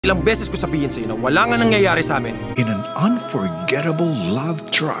Ilang beses ko sabihin sa iyo na wala nga nangyayari sa amin. In an unforgettable love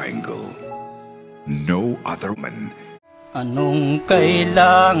triangle, no other man. Anong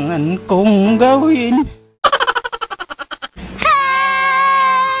kailangan kong gawin?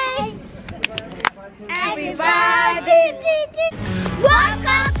 Hey! Everybody!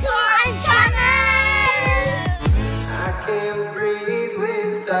 Welcome to our channel! I can't breathe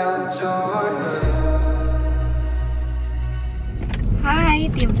without your love. Hi,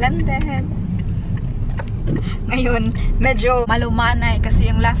 Teamblended! Ngayon, medyo malumanay kasi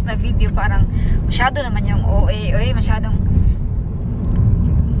yung last na video parang masyado naman yung OA. Masyadong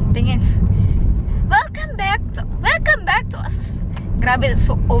tingin. Welcome back to us. Grabe,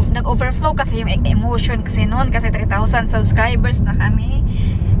 so, nag-overflow kasi yung emotion kasi noon kasi 3,000 subscribers na kami.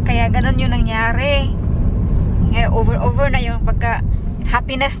 Kaya ganun yung nangyari. Kaya over na yung pagka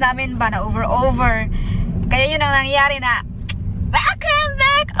happiness namin ba na over. Kaya yun ang nangyari na welcome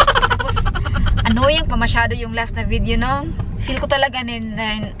back! Tapos, annoying pa masyado yung last na video, no? Feel ko talaga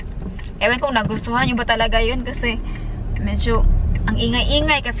ewan kung nagustuhan nyo ba talaga yun kasi medyo ang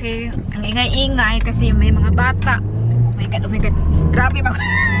ingay-ingay kasi may mga bata. Oh my god. Grabe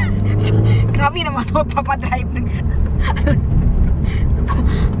grabe naman ito papadrive ng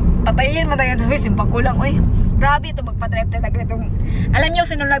patayin mo tayo. Uy, simpa ko lang. Uy, grabe ito magpadrive talaga itong. Alam nyo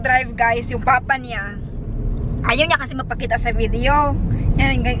sino nag-drive, guys? Yung papa niya. Ayaw niya kasi magpakita sa video.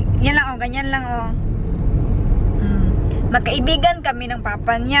 Yan lang, ganyan lang, Magkaibigan kami ng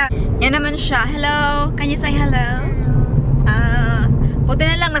papa niya. Yan naman siya. Hello? Can you say hello? Buti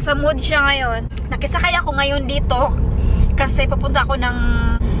na lang, nasa mood siya ngayon. Nakisakay ako ngayon dito. Kasi papunta ako ng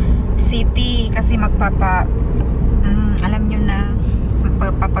city. Kasi alam nyo na,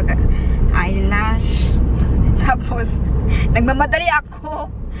 magpapag-eyelash. Tapos, nagmamadali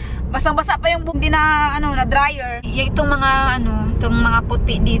ako. Basang-basa pa yung buhok na dryer. Itong mga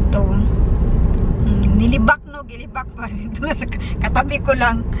puti dito. Gilibak pa rin. Ito na sa katabi ko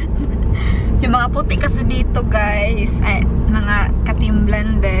lang. Yung mga puti kasi dito, guys, ay mga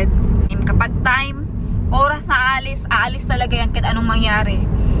ka-Teamblended. Kapag time, oras na aalis talaga yan kahit anong mangyari.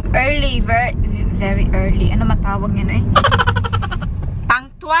 Early, very early. Ano matawag yan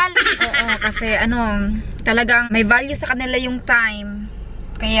punctual. Oo, kasi talagang may value sa kanila yung time.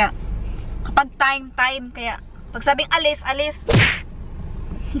 Kaya, kapag time, kaya, pag sabing alis.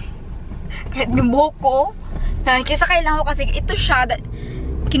 Kahit yung buhok ko, nakikisakay lang ako kasi ito siya,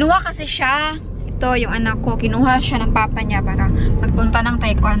 kinuha kasi siya, ito yung anak ko, kinuha siya ng papa niya para magpunta ng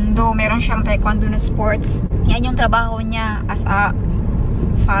taekwondo. Meron siyang taekwondo na sports. Yan yung trabaho niya as a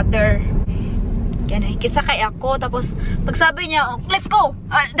father. Kaya nakikisakay ako, tapos pag sabi niya, let's go!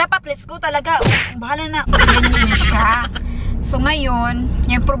 Dapat let's go talaga. Bahala na. Ganyan niya siya. So ngayon,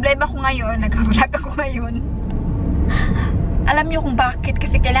 yung problema ko ngayon, nag-vlog ako ngayon. Alam niyo kung bakit?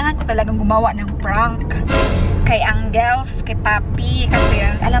 Kasi kailangan ko talagang gumawa ng prank. Kay Angels, kay Papi. Kasi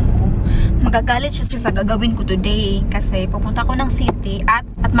alam ko, magagalit siya sa gagawin ko today. Kasi pupunta ko ng city at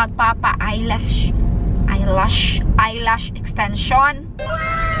magpapa-eyelash extension.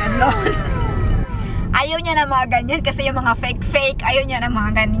 Ganon. Ayaw niya na mga ganyan kasi yung mga fake. Ayaw niya na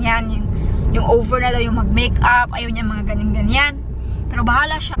mga ganyan. Yung over na lang, yung mag-makeup, ayaw niya mga ganyan. Pero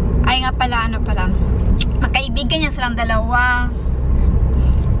bahala siya. Ay nga pala, magkaibigan niya silang dalawa.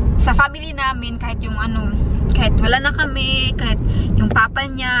 Sa family namin, kahit kahit wala na kami, kahit yung papa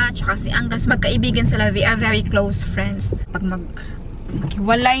niya, tsaka si Anggas, magkaibigan sila. We are very close friends. Pag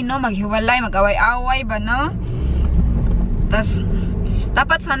maghiwalay, mag-away-away ba, no? Tas,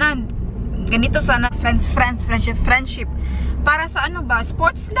 dapat sana, ganito sana, friendship. Para sa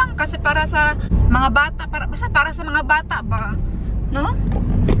sports lang. Kasi para sa mga bata, para sa mga bata ba? No?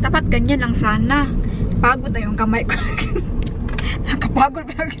 Dapat ganyan lang sana. Pagod na yung kamay ko. Nakapagod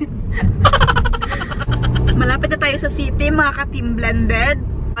ba? Malapit na tayo sa city, mga ka-Teamblended.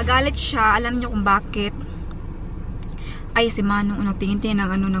 Magalit siya. Alam niyo kung bakit. Ay, si Manong nagtingin-tingin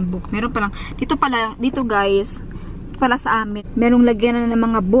ng book. Meron palang, dito guys, pala sa amin. Merong lagyan na ng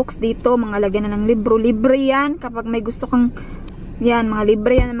mga books dito, mga lagyan na ng libro. Libre yan. Kapag may gusto kang, mga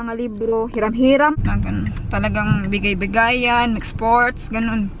libre yan, mga libro. Hiram-hiram. Talagang bigay-bigayan, sports,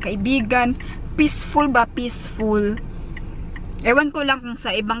 ganun. Kaibigan. Peaceful ba? Peaceful. Ewan ko lang kung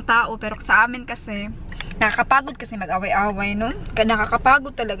sa ibang tao, pero sa amin kasi, nakakapagod kasi mag-away-away, no?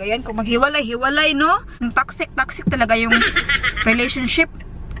 Nakakapagod talaga yan. Kung maghiwalay-hiwalay, no? Toxic talaga yung relationship.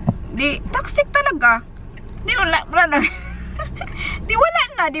 Toxic talaga. Wala na. Wala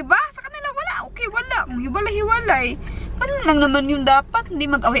na, diba? Sa kanila wala. Okay, wala. Kung hiwalay-hiwalay. Ganun lang naman yung dapat. Hindi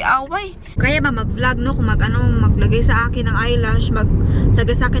mag-away-away. Kaya ba mag-vlog, no? Kung maglagay sa akin ng eyelash,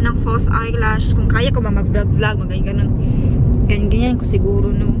 maglagay sa akin ng false eyelash. Kung kaya ko ba mag-vlog, ganun. Ganyan ko siguro,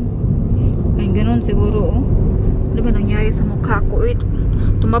 no? Ganun siguro, oh. Ano ba nangyari sa mukha ko?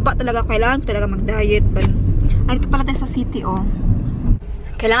 Tumaba talaga. Kailangan talaga mag-diet. Ay, ito pala tayo sa city, oh.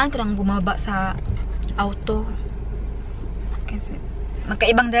 Kailangan ko nang bumaba sa auto. Kasi,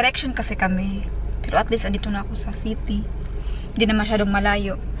 magkaibang direction kasi kami. Pero at least, andito na ako sa city. Hindi na masyadong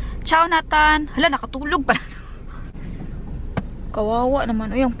malayo. Ciao, Nathan! Hala, nakatulog pa na. Kawawa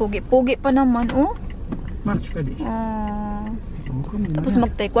naman. Yung pugi-pugi pa naman, oh. March ka di. Tapos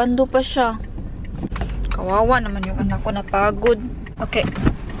mag-taekwondo pa siya. Kawawa naman yung anak ko, napagod. Okay.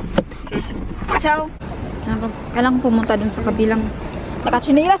 Ciao! Kailangan pumunta dun sa kabilang.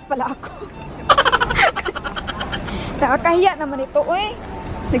 Nakachinilas pala ako. Nakakahiya naman ito, uy.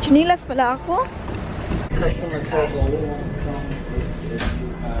 Nagchinilas pala ako.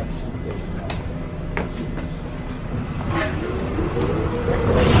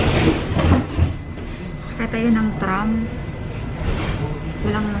 Sakay tayo ng tram.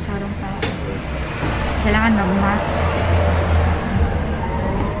 Walang masyadong tayo. Kailangan mag-mask.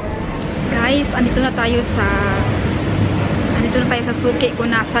 Guys, andito na tayo sa suki ko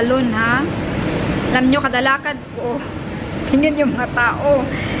na salon, ha. Alam nyo, kadalakad ko. Tingnan yung mga tao.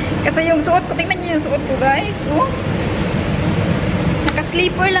 Kasi yung suot ko, tingnan nyo yung suot ko, guys. Oh.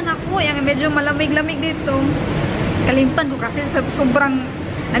 Naka-sleeper lang ako. Yung medyo malamig-lamig dito. Kalimutan ko kasi sa sobrang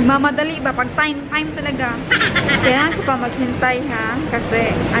nagmamadali ba? Pag time talaga. Kailangan ko pa maghintay, ha.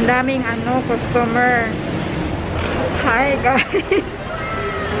 Kasi ang daming customer. Hi, guys.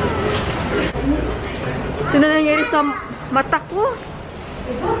 Ito na nangyari sa mata ko.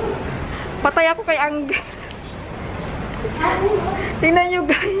 Patay ako kay Aking. Tingnan nyo,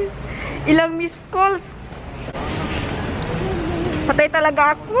 guys. Ilang missed calls. Patay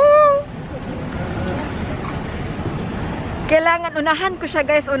talaga ako. Kailangan unahan ko siya,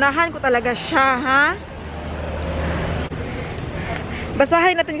 guys. Unahan ko talaga siya, ha?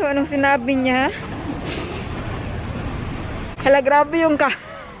 Basahin natin kung anong sinabi niya. Hala, grabe yung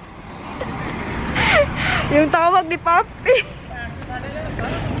yung tawag ni Papi.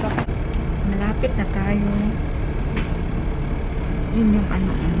 Malapit na tayo. Yun yung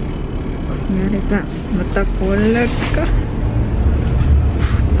nangyari sa mata ko. Ka.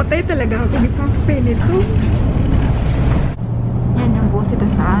 Patay talaga ako ni Papi nito. Yan yung bus ito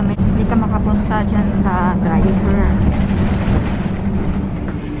sa amin. Hindi ka makapunta dyan sa driver.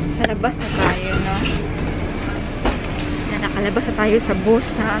 Sa labas na tayo, no? Nakalabas na tayo sa bus,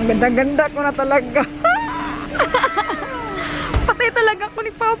 ha? Ang ganda-ganda ko na talaga. Patay talaga ako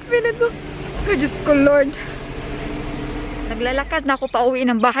ni Papi nito. Oh, Diyos ko, Lord. Naglalakad na ako pa uwi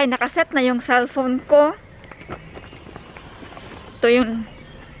ng bahay. Nakaset na yung cellphone ko. Ito yung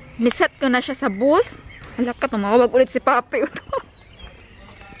niset ko na siya sa bus. Halaka, tumawag ulit si Papi.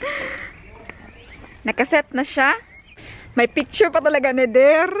 Nakaset na siya. May picture pa talaga ni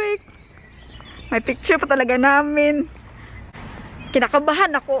Derek. May picture pa talaga namin.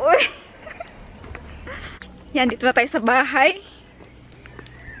 Kinakabahan ako, uy. Yan, dito na tayo sa bahay.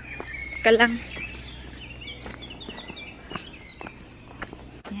 Teka lang.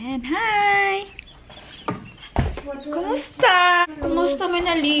 Yan, hi! Kumusta? Kumusta mo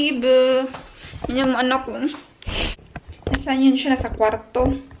na, Loob? Yan yung anak ko. Nasaan yun siya? Nasa kwarto.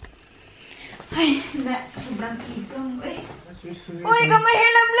 Ay, sobrang igang, uy. Uy, kamay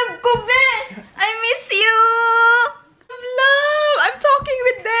hilam-lab ko, be! I miss you! Love! I'm talking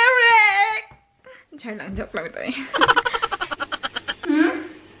with Derek! Joke lang ito eh.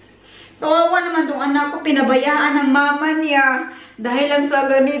 Kawawa naman tong anak ko, pinabayaan ng mama niya. Dahil lang sa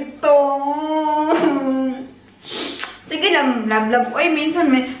ganito. Sige lang, love. Uy,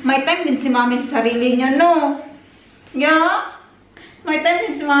 minsan may time din si mami sa sarili niya, no? Yeah? May time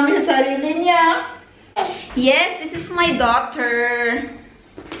din si mami sa sarili niya. Yes, this is my daughter.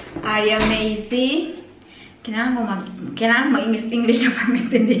 Arya Maisie. Kailangan mag-English na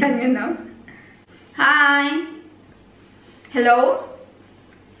pag-intindihan yun, no? Hi! Hello?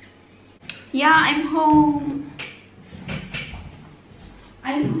 Yeah, I'm home.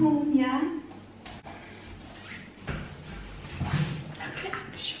 I'm home, yeah?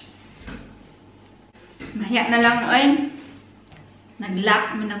 Mahiya na lang, oy.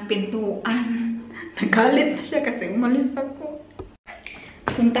 Nag-lock mo ng pintuan. Nagalit na siya kasi umalis ako.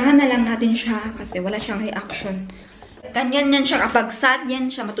 Puntahan na lang natin siya kasi wala siyang reaction. Ganyan yan siya, kapag sad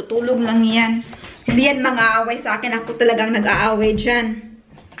yan siya, matutulog lang yan. Hindi yan mag-aaway sa akin, ako talagang nag-aaway dyan.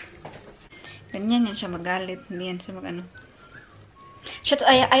 Ganyan yan siya, magalit. Hindi yan siya mag-ano.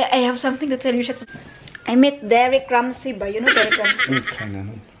 I have something to tell you. I met Derek Ramsay ba? You know Derek Ramsay? Keine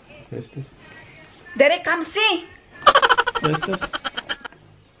Ahnung. Wer ist das? Derek Ramsay! Wer ist das?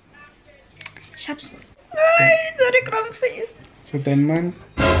 Ay, sorry, Ramsay. So, 10 man?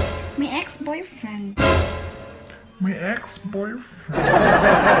 My ex-boyfriend. My ex-boyfriend.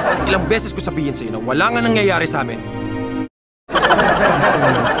 Ilang beses ko sabihin sa'yo na wala nga nangyayari sa amin.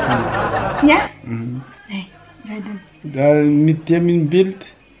 Ja? Mhm. Nee, wer denn? Mit dir im Bild?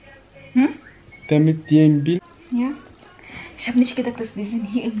 Hm? Der mit dir im Bild? Ja. Ich habe nicht gedacht, dass wir sind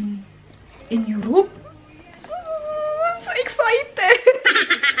hier in Europe. I'm so excited.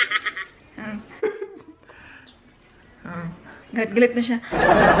 Galit na siya.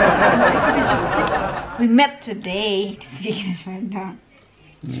 We met today. Deswegen ich war da.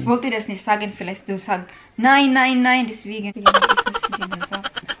 Ich wollte das nicht sagen, vielleicht du sagst nein, nein, nein, deswegen.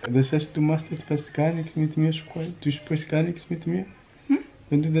 Das heißt, du machst etwas gar nichts mit mir, du sprichst gar nichts mit mir? Hm?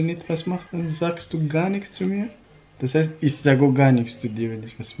 Wenn du dann etwas machst, dann sagst du gar nichts zu mir? Das heißt, ich sage auch gar nichts zu dir, wenn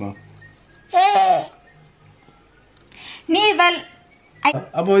ich was mache. Nee, weil...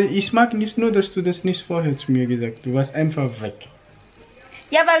 Aber ich mag nicht nur, dass du das nicht vorher zu mir gesagt hast. Du warst einfach weg.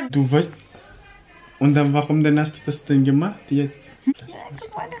 Ja, weil... Du weißt... Und dann, warum dann hast du das denn gemacht? Jetzt?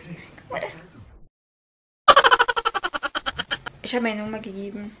 Ich habe meine Nummer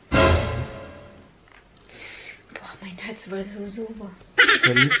gegeben. Boah, mein Herz war so super.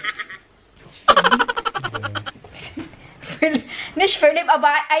 Nicht verliebt, aber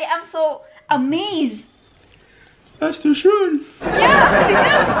I am so amazed. Hast du schon?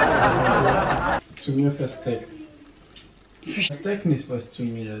 Ja, Zu mir versteckt. Versteck nicht was zu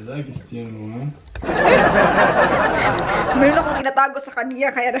mir, sag ich dir nur. meron akong tinatago sa kanya,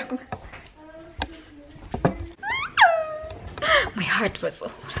 kaya na ako... My heart was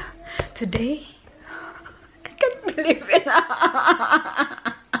so... Today, I can't believe it.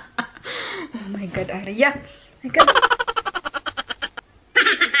 Oh my God, Arya. My God.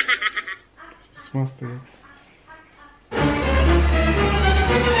 Was machst du jetzt?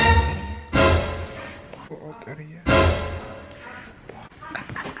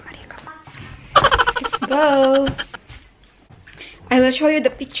 Let's go. I will show you the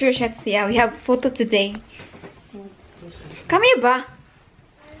picture shots. Yeah, we have photo today. Come here, ba?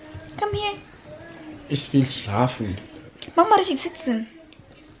 Come here. Ich will schlafen. Mama, Rashid, sitzen.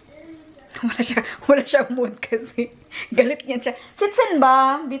 Wala siya mood kasi. Galit niya siya. Sitzen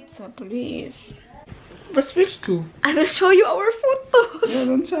ba? Bitsa, please. Was willst du? I will show you our photos. Ja,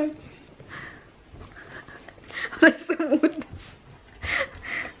 dann zeig. Wala sa mood.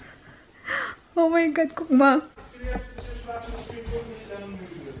 Oh my God, Kukma.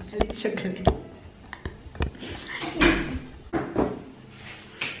 Galit siya, galit.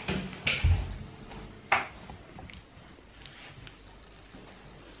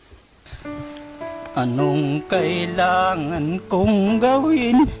 Anong kailangan kong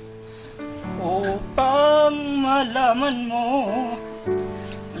gawin upang malaman mo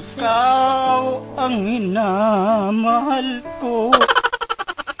ikaw ang minamahal ko?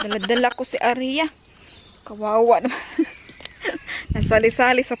 Dala-dala ko si Arya. Kawawa naman.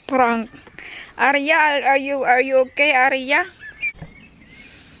 Nasali-sali sa prank. Arya, are you okay, Arya?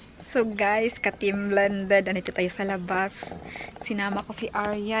 So guys, ka-Teamblended. Andito tayo sa labas. Sinama ko si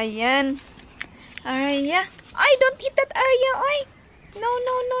Arya. Yan. Arya. Ay, don't eat that, Arya. Ay. No.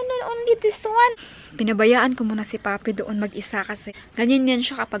 Only this one. Pinabayaan ko muna si Papi doon mag-isa kasi ganyan yan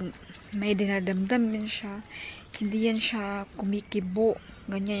siya kapag may dinadamdam yan siya. Hindi yan siya kumikibo.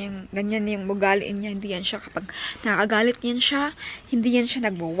 Ganyan yung ugali niya. Hindi yan siya kapag nakagalit yan siya. Hindi yan siya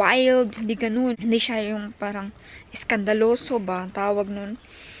nagwa-wild. Hindi ganun. Hindi siya yung parang iskandaloso ba? Tawag nun.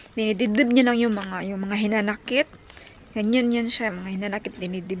 Dinidibdib niya lang yung mga hinanakit. Ganyan yan siya. Mga hinanakit.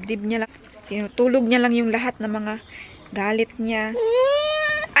 Dinidibdib niya lang. Tinutulog niya lang yung lahat ng mga galit niya.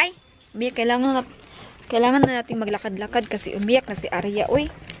 Ay! Kailangan na natin maglakad-lakad kasi umiyak na si Arya. Uy!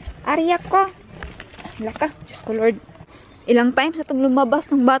 Arya ko! Laka. Diyos ko Lord. Ilang times na itong lumabas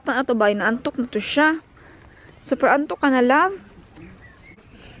ng bata na to ba? Inaantok na to siya. Super antok ka na, love.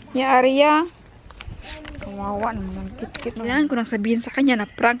 Yeah, Arya. Kawawa naman ng kit-kit. Kailangan ko nang sabihin sa kanya na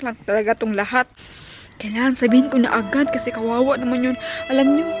prank lang talaga tong lahat. Kailangan sabihin ko na agad kasi kawawa naman yun. Alam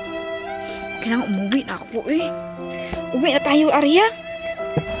nyo, kailangan umuwi na ako eh. Uwi na tayo, Arya.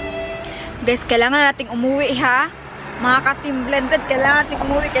 Guys, kailangan nating umuwi ha. Mga ka-Teamblended, kailangan nating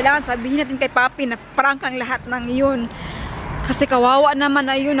umuwi. Kailangan sabihin natin kay Papi na prank lang lahat ng yun. Kasi kawawa naman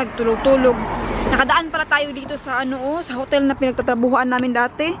na yun, nagtulog-tulog. Nakadaan pala tayo dito sa sa hotel na pinagtatrabuhan namin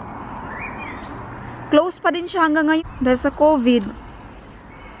dati. Close pa din siya hanggang ngayon dahil sa COVID.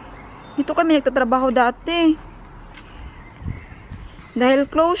 Dito kami nagtatrabaho dati. Dahil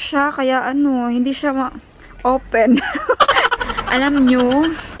close siya, kaya hindi siya open. alam nyo,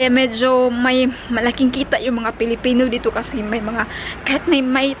 medyo may malaking kita yung mga Pilipino dito kasi may mga, kahit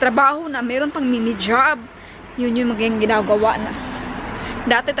may trabaho na, meron pang mini job. Yun yung maging ginagawa na.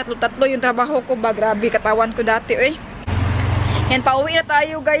 Dati tatlo-tatlo yung trabaho ko ba, grabe katawan ko dati Yan, pauwi na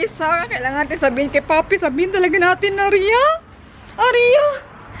tayo guys ha. Kailangan natin sabihin kay Papi, sabihin talaga natin, Arya,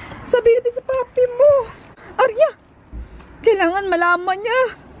 sabihin natin sa Papi mo, Arya, kailangan malaman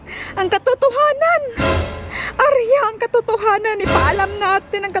niya ang katotohanan. Arya, ang katotohanan. Ipaalam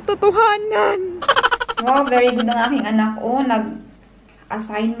natin ang katotohanan. Wow, very good ang aking anak.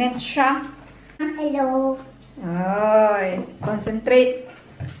 Nag-assignment siya. Hello. Ay, concentrate.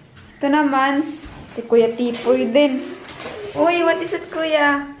 Ito naman, si Kuya Tipoy din. Uy, what is it,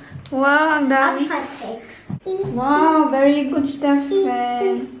 Kuya? Wow, ang dami. Wow, very good,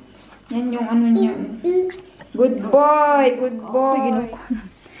 Stephen. Yan yung ano niya. Good boy, good boy.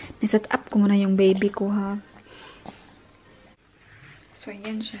 Niset up ko muna yung baby ko, ha. So,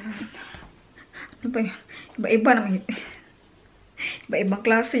 yan siya. Ano ba yun? Iba-iba naman. Iba-ibang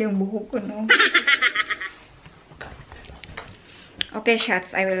klase yung buhok ko, no? Okay,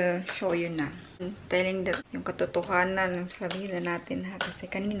 shots. I will show you na. Telling that yung katotohanan, sabihin na natin, ha. Kasi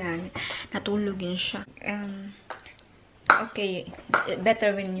kanina, natulog yun siya. Okay,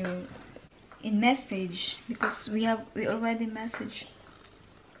 better when you in message because we already message.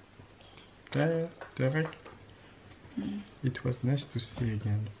 Derek, it was nice to see you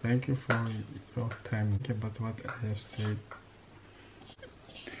again. Thank you for your time. Think about what I have said.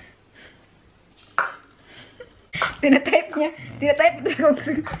 Tinatype niya. Tinatype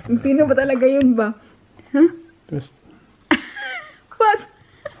kung sino ba talaga yun ba? Huh? Just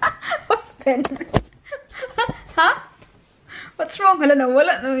What's that? Huh? What's wrong? Hala na,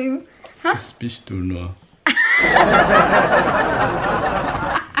 wala na yung... Huh? speech to know.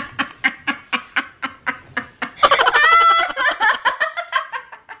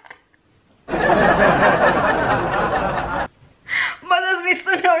 Was das bist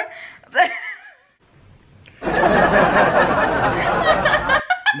du nur?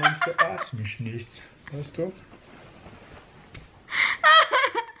 Man verarscht mich nicht. Weißt du?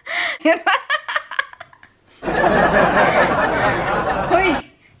 Hoy!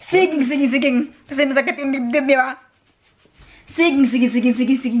 Siging. Kasi masakit yung dibdib niya. Siging.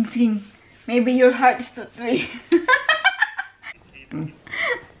 Maybe your heart is not real.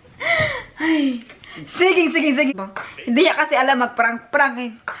 Ay. Siging. Hindi niya kasi alam mag-prank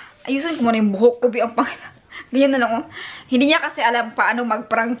eh. Ayusin ko muna yung buhok ko. Ganyan na lang oh. Hindi niya kasi alam paano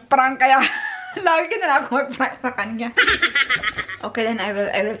mag-prank kaya lagi na lang ako mag-prank sa kanya. Okay, then I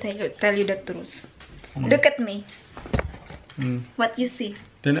will tell you the truth. Look at me. What you see?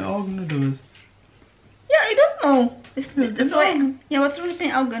 Deine Augen oder was? Yeah, I don't know. That's why. Yeah, what's wrong with my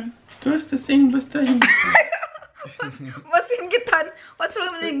Augen? Du hast das irgendwas dahin. Was hingetan? What's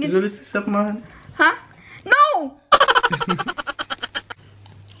wrong with my Soll ich das abmachen? Huh? No!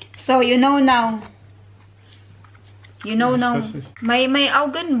 So, you know now. You know now. May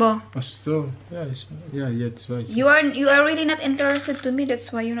Augen ba? Ach so. Ja, jetzt weiß ich. You are really not interested to me. That's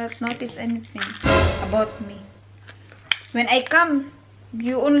why you not notice anything about me. When I come,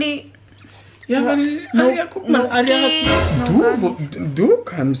 you only... Ja, weil... Arya, guck mal. Arya hat... Du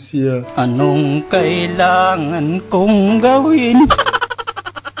kamst hier. Anong kailangan kong gawin?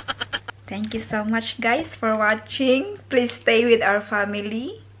 Thank you so much, guys, for watching. Please stay with our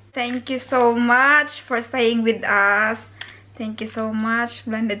family. Thank you so much for staying with us. Thank you so much,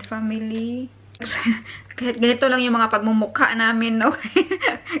 Blended family. Kahit ganito lang yung mga pagmumukha namin, no?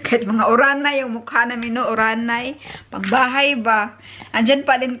 Kahit mga oranay yung mukha namin, no? Oranay. Pangbahay ba? Andyan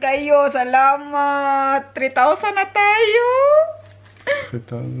pa din kayo. Salamat. 3,000 na tayo.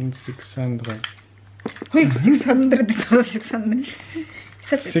 3,600. Uy, 600. 3,600.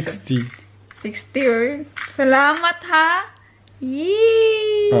 60. 60, Salamat, ha?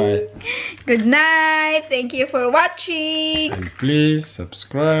 Yee! Bye. Good night. Thank you for watching. And please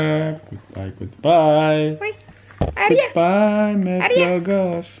subscribe. Goodbye. Uy, Arya. Goodbye, my Arya.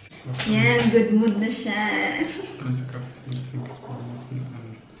 vloggers. Yan, good mood na siya.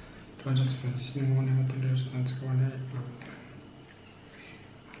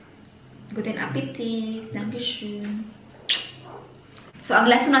 Guten Appetit. Dankeschön. So, ang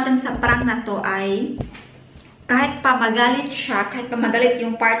lesson natin sa prank na to ay kahit pa magalit siya, kahit pa magalit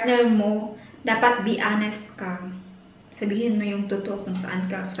yung partner mo, dapat be honest ka. Sabihin mo yung totoo kung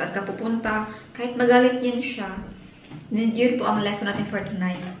saan ka pupunta. Kahit magalit yan siya. Yun po ang lesson natin for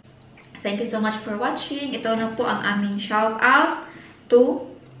tonight. Thank you so much for watching. Ito na po ang aming shout out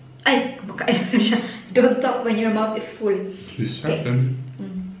to... Ay, kumakain na siya. Don't talk when your mouth is full. Okay.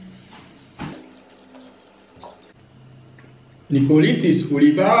 Nicolaitis,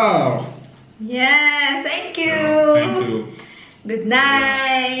 Oliver. Yes, thank you. Thank you. Good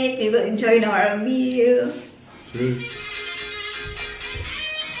night. We will enjoy our meal. Tschüss.